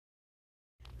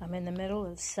I'm in the middle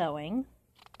of sewing.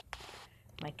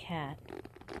 My cat,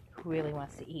 who really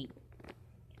wants to eat,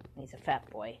 he's a fat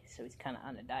boy, so he's kind of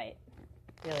on a diet,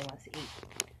 really wants to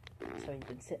eat. So he's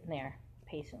been sitting there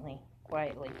patiently,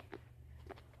 quietly,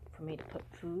 for me to put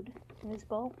food in his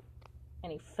bowl.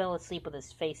 And he fell asleep with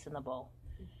his face in the bowl.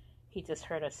 He just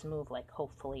heard us move, like,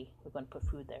 hopefully we're going to put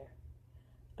food there.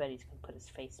 But he's going to put his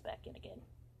face back in again.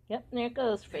 Yep, there it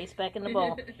goes, face back in the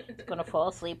bowl. He's going to fall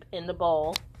asleep in the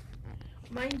bowl.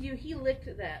 Mind you, he licked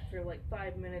that for like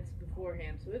 5 minutes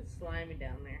beforehand, so it's slimy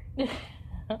down there. It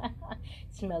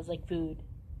smells like food.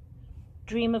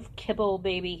 Dream of kibble,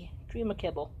 baby. Dream of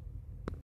kibble.